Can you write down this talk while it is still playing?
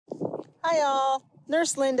Hi all,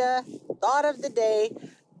 Nurse Linda, thought of the day.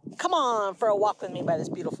 Come on for a walk with me by this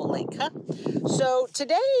beautiful lake, huh? So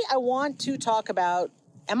today I want to talk about,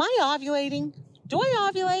 am I ovulating? Do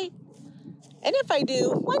I ovulate? And if I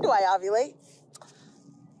do, when do I ovulate?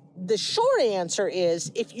 The short answer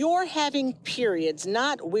is, if you're having periods,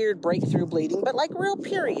 not weird breakthrough bleeding, but like real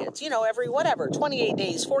periods, every 28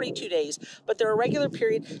 days, 42 days, but they're a regular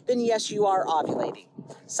period, then yes, you are ovulating.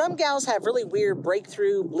 Some gals have really weird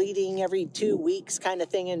breakthrough bleeding every 2 weeks kind of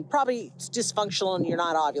thing, and probably it's dysfunctional and you're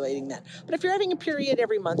not ovulating then. But if you're having a period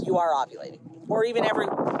every month, you are ovulating, or even every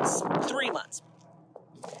 3 months.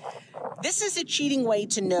 This is a cheating way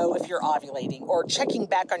to know if you're ovulating or checking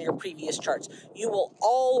back on your previous charts. You will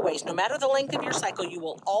always, no matter the length of your cycle, you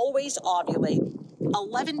will always ovulate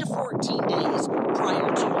 11 to 14 days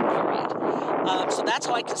prior to your period. So that's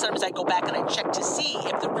how I can sometimes I go back and I check to see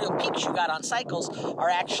if the real peaks you got on cycles are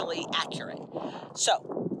actually accurate.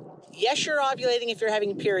 So yes, you're ovulating if you're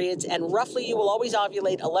having periods, and roughly you will always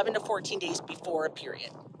ovulate 11 to 14 days before a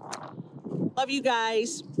period. Love you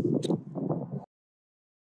guys.